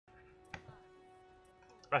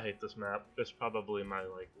I hate this map. It's probably my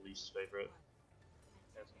like least favorite.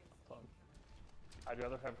 It's fun. I'd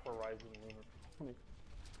rather have Horizon Lunar.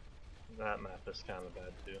 That map is kind of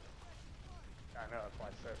bad too. I know, that's why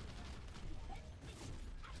I said.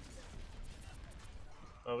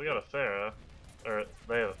 Oh, we got a Pharah. Or,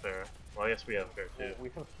 they have a Pharah. Well, I guess we have a Pharah too. We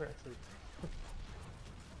have a Pharah too.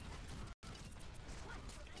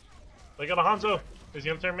 They got a Hanzo! He's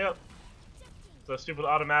gonna turn me up. The stupid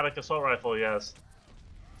automatic assault rifle, yes.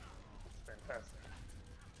 Fantastic.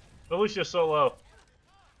 Alicia's so low.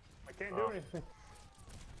 I can't do anything.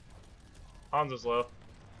 Hanzo's low.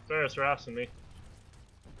 Pharah's harassing me.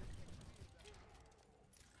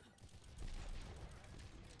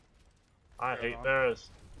 I hate Pharahs.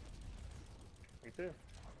 Me too.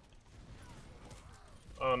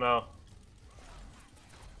 Oh no.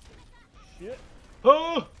 Shit.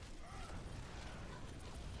 Oh!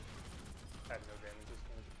 Had no damage this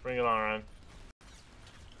game. Bring it on, Ryan.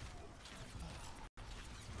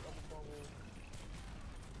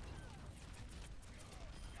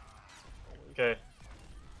 Okay.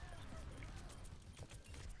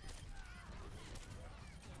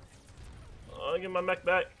 Oh, get my mech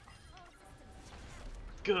back.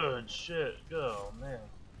 Good shit. Go, man.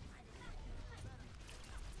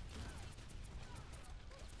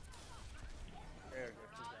 There we go,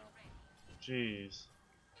 she's down. Jeez.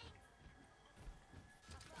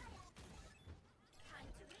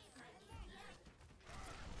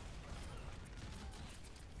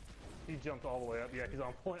 He jumped all the way up. Yeah, he's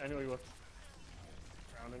on point. I knew he was.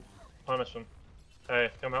 Found him. Punish him.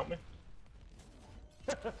 Hey, come help me.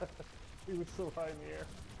 He was so high in the air.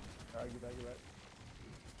 Alright, get back, get back.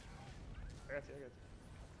 I got you, I got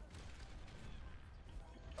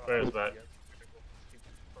you. Where is that? Keep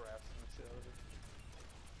harassing the shit out of it.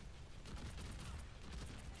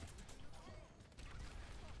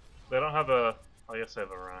 They don't have a... I guess they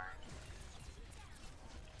have a Ryan.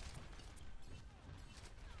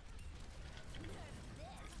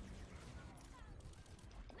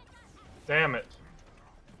 Damn it.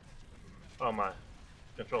 Oh my.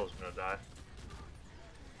 Controller's gonna die.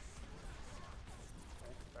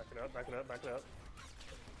 Back it up, back it up, back it up.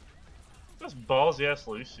 Just ballsy ass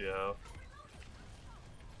Lucio.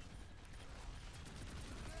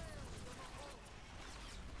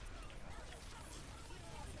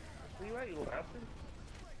 Where you at, you little bastard?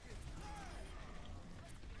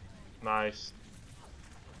 Nice.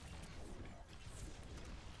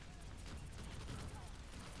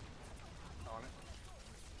 On it.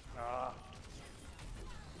 Ah.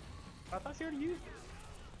 I thought you already used it.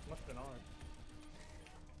 Must have been on it.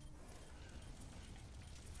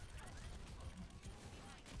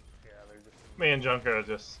 Yeah, they're just... Me and Junker are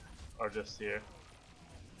just here.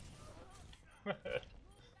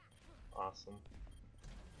 Awesome.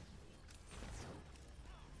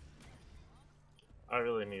 I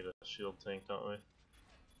really need a shield tank, don't we?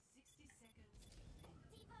 60 seconds.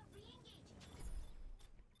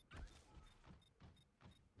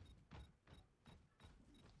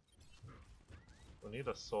 We need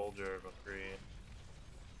a soldier of a free.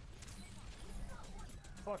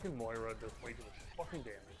 Fucking Moira does way too much fucking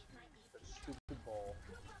damage. That stupid ball.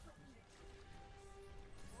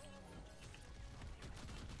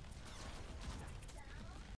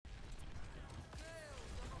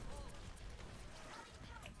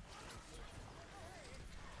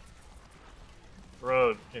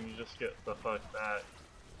 Road, can you just get the fuck back?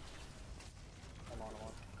 I'm on.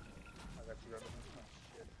 I got you right behind. Oh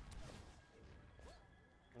shit.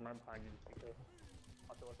 I'm right behind you, Chico.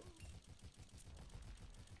 Watch it, watch it.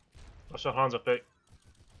 Watch the Hanzo pick.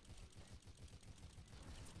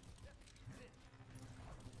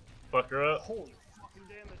 Fuck her up. Holy fucking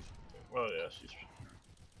damage. Oh yeah, she's...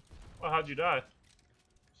 Well, how'd you die?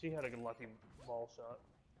 She had a good lucky ball shot.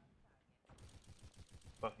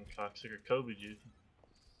 Fucking cocksucker Kobe you.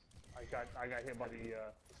 I got hit by the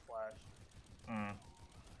splash. Mm.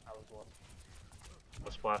 I was lucky.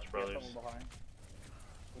 The Splash Yeah, Brothers. someone behind.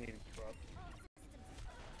 We need to keep up.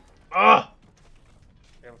 Ah!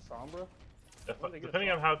 They have a Sombra? Depending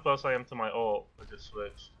on how close I am to my ult, I just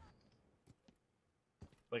switch.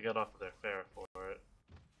 They get off of their fair for it.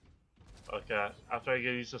 Okay, after I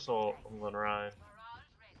get used this ult, I'm going Ryan.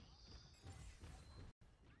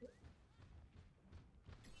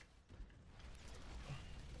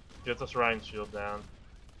 Get this Ryan shield down.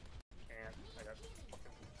 Can't. I got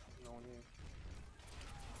fucking no one here.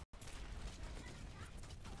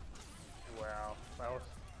 Wow. That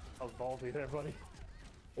was ballsy there, buddy.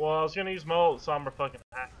 Well, I was gonna use my ult, Sombra fucking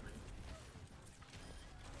hacked me.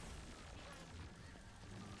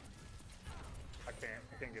 I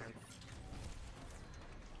can't get him.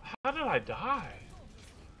 How did I die?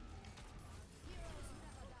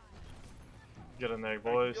 Get in there,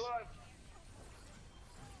 boys.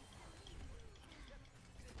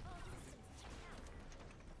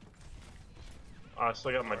 Oh, I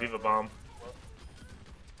still got my Diva Bomb.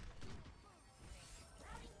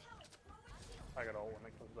 I got ult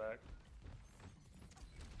when it comes back.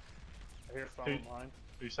 I hear someone behind.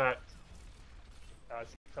 Who's hacked?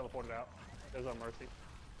 It's teleported out. There's our Mercy.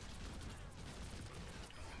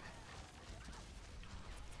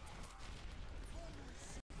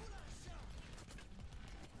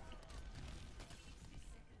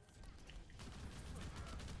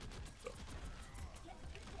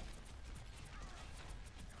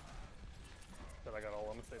 Said I got ult.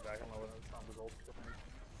 I'm gonna stay back. I don't know whether it's on the ult.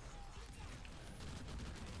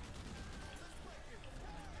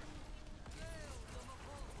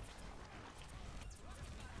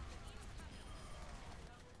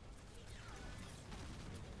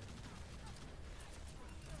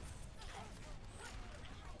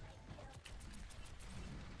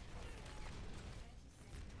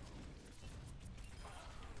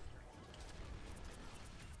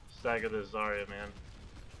 Stagger this Zarya, man.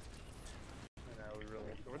 Yeah, we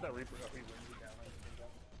really. Where'd that Reaper go? He wins it down.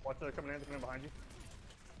 Watch, they're coming in. They're coming in behind you.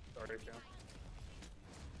 Sorry, down.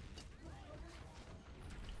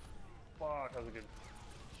 Fuck, that was a good.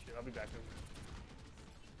 Shit, I'll be back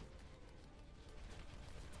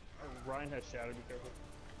over. Ryan has shadow. Be careful.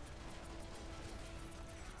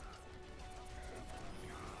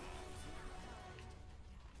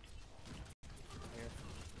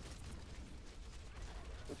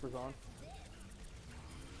 Reaper's on.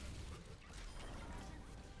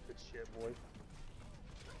 Good shit, boy.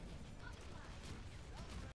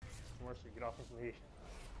 Mercy, get off of me.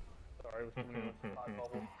 Sorry, I was coming in with hot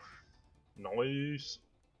bubble. Nice.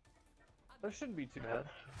 That shouldn't be too bad.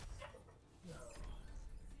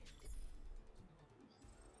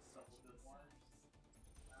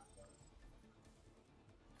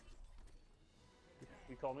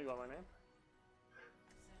 You called me by my name?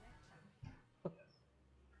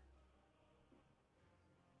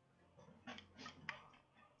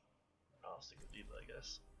 I'll stick with Diva, I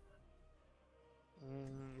guess.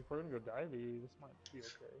 If we're gonna go divey, this might be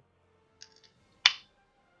okay.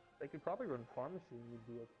 They could probably run pharmacy and you'd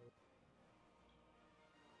be okay.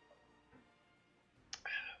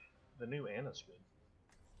 The new Anna's good.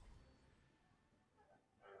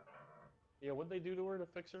 Yeah, what'd they do to her to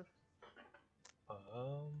fix her? They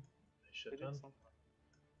should They did done. something.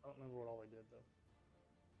 I don't remember what all they did though.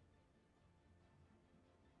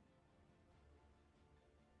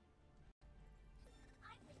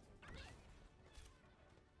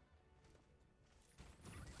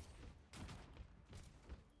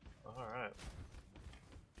 Alright.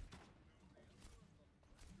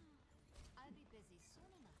 I'll be busy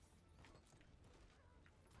soon enough.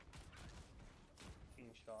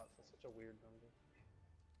 15 shots, that's such a weird number.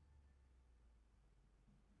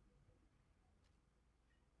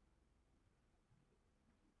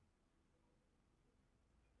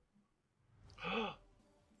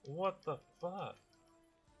 What the fuck?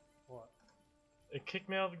 What? It kicked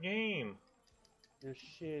me out of the game. You're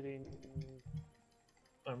shitting.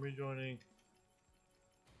 I'm rejoining.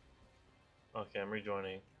 Okay, I'm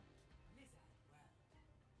rejoining.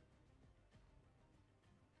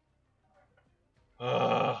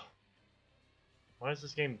 Why does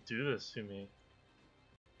this game do this to me?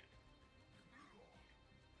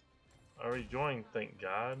 I rejoined, thank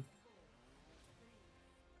God.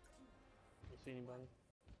 You see anybody?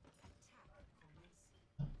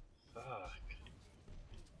 Fuck.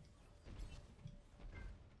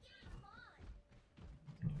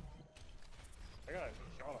 I got a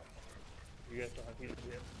shot off. You guys don't have heat to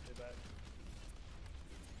hit that.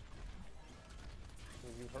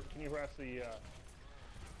 Can you harass the,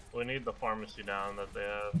 We need the pharmacy down that they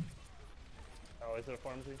have. Oh, is it a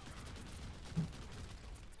pharmacy?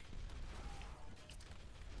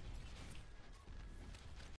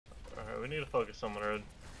 Alright, we need to focus on the road.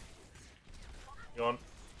 Go on.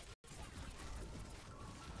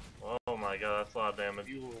 Oh my god, that's a lot of damage.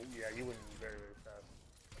 You went very, very fast.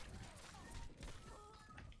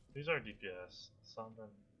 Who's our DPS?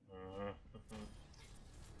 Something.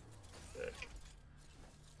 Sick.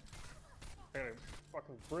 I got a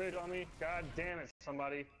fucking bridge on me. God damn it,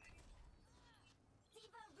 somebody.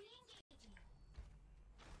 Diva re-engaging.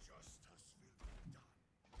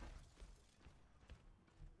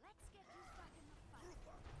 Let's get you stuck in the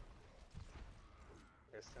fight.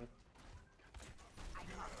 Piston.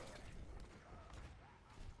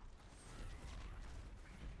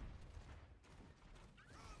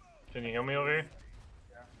 Can you heal me over here?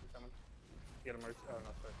 Yeah, I'm coming. Get a merch. Oh,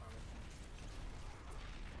 no, sorry,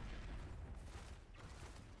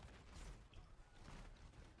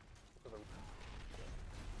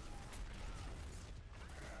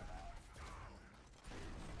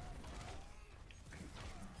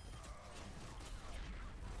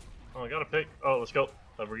 Oh, I got a pick. Oh, let's go.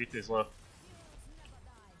 Brigitte's low.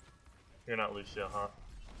 You're not Lucio, huh?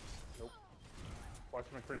 Nope. Watch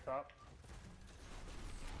my free top.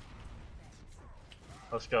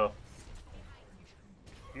 Let's go.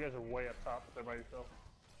 You guys are way up top there by yourself.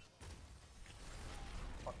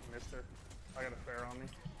 Fucking mister. I got a fair on me.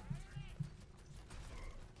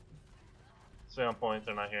 Stay on point,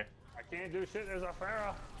 they're not here. I can't do shit, there's a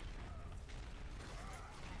Pharah!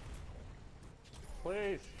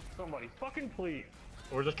 Please, somebody, fucking please!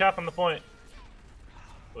 We're just capping the point.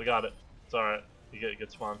 We got it. It's alright. You get a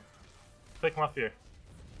good spawn. Pick him up here.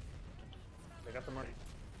 They got the money.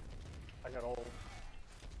 I got old.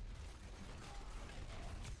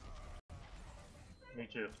 Me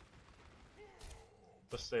too.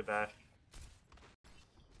 Just stay back.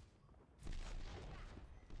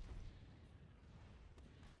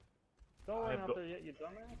 Don't run out there yet, you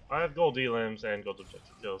dumbass. I have gold elims and gold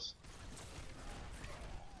objective kills.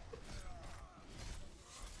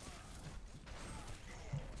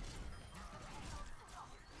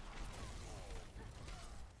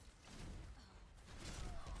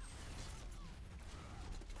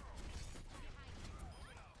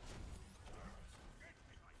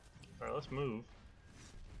 Alright, let's move.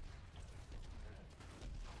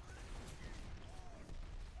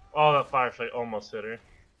 Oh, that firefly almost hit her.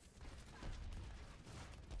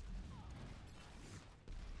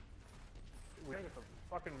 We got the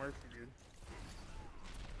fucking mercy, dude.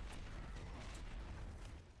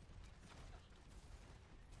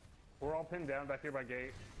 We're all pinned down back here by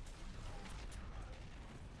gate.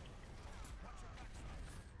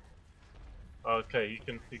 Okay,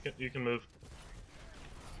 you can move.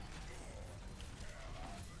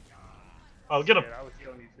 Oh, get him! Yeah, I was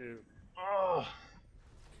killing you too. Oh,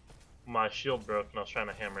 my shield broke and I was trying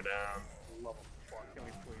to hammer down. Love him. Fuck, kill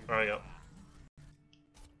me please. There we go.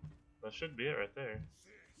 That should be it right there.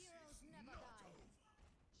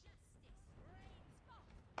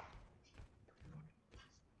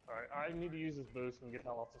 Alright, I need to use this boost and get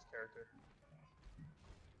hell off this character.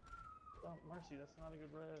 Oh, Mercy, that's not a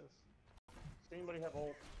good res. Does anybody have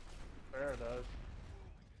ult? Farrah does.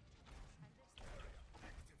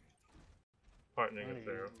 Partnering with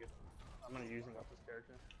Pharaoh. I'm gonna use him off this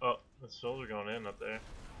character. Oh, the souls are going in up there.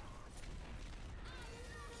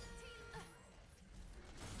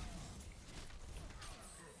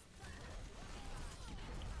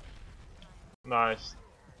 Nice.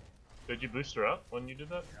 Did you boost her up when you did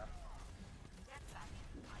that?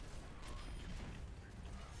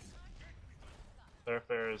 Yeah.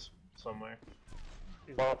 Fair is somewhere.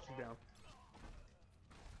 She's down.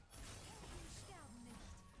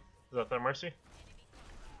 Is that their mercy?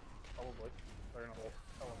 Probably. They're in a hole.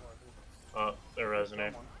 Oh, they're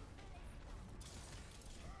resonating.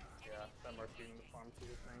 Yeah, that mercy in the farm to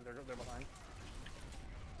this thing. They're behind.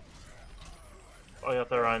 Oh, yeah,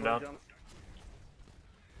 they're Ryan down. Jump.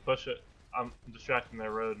 Push it. I'm distracting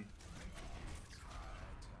their road.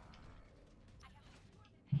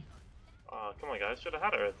 Oh, come on, guys. Should have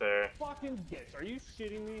had it right there. Fucking bitch. Are you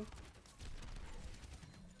shitting me?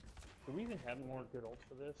 Do we even have more good ults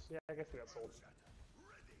for this? Yeah, I guess we got sold.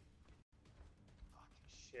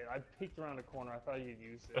 Shit, I peeked around the corner. I thought you'd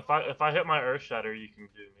use it. If I hit my Earth Shatter, you can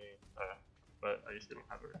do me. But I just don't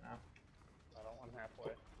have it right now. I don't want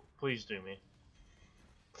halfway. Please do me.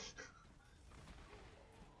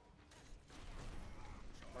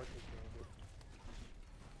 Mercy's doing good.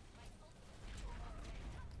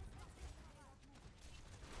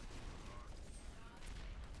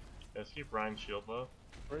 Let's keep Ryan's shield low.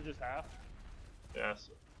 Bridge is half. Yeah,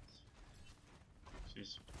 so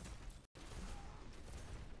she's.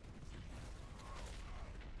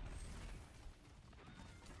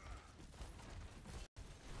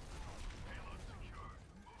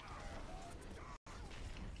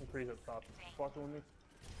 Increase up top. Fucking with me.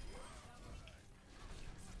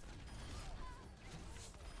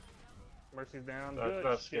 Mercy's down. Good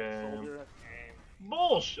That's shit, game. soldier. That's game.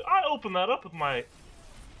 Bullshit! I opened that up with my.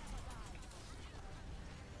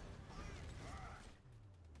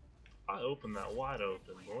 I opened that wide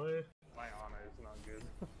open, boy. My honor is not good.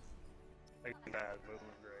 Like bad, but it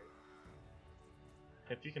was great.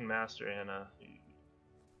 If you can master Anna,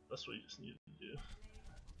 that's what you just need to do.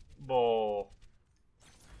 Bull.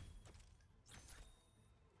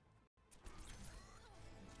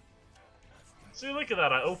 See, look at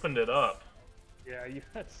that. I opened it up. Yeah, you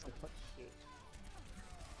had so much shit.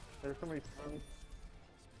 There's so many stuns.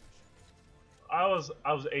 I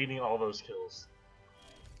was aiding all those kills.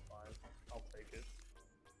 Fine, I'll take it.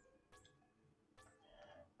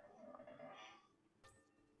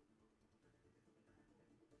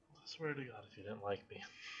 I swear to God, if you didn't like me.